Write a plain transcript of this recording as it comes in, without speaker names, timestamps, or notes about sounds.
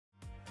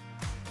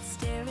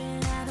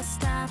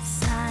stop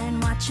sign,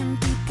 watching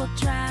people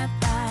drive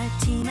by,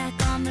 T-Mac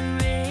on the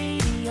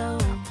radio.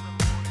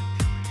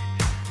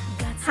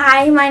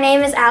 Hi, my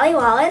name is Allie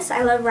Wallace.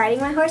 I love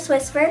riding my horse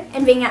Whisper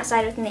and being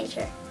outside with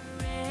nature.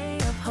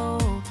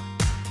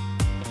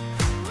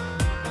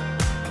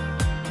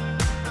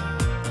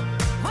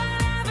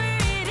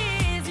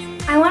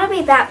 I want to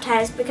be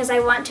baptized because I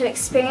want to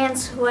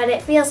experience what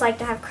it feels like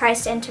to have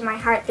Christ into my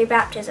heart through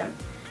baptism.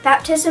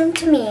 Baptism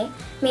to me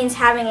means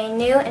having a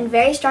new and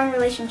very strong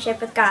relationship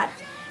with God,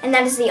 and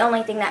that is the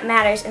only thing that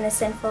matters in this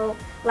sinful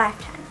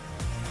lifetime.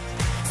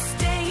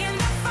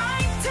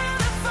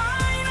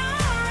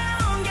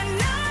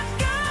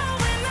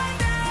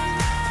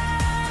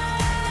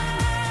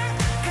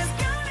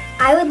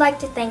 I would like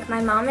to thank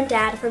my mom and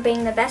dad for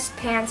being the best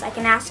parents I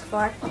can ask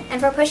for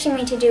and for pushing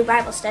me to do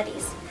Bible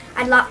studies.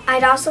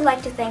 I'd also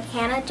like to thank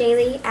Hannah,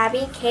 Jaylee,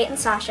 Abby, Kate, and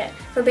Sasha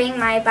for being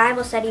my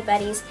Bible study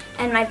buddies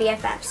and my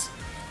BFFs.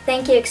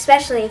 Thank you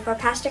especially for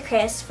Pastor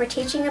Chris for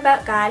teaching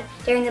about God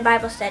during the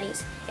Bible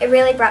studies. It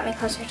really brought me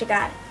closer to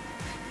God.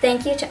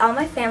 Thank you to all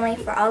my family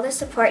for all the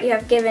support you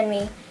have given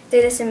me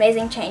through this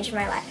amazing change in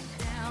my life.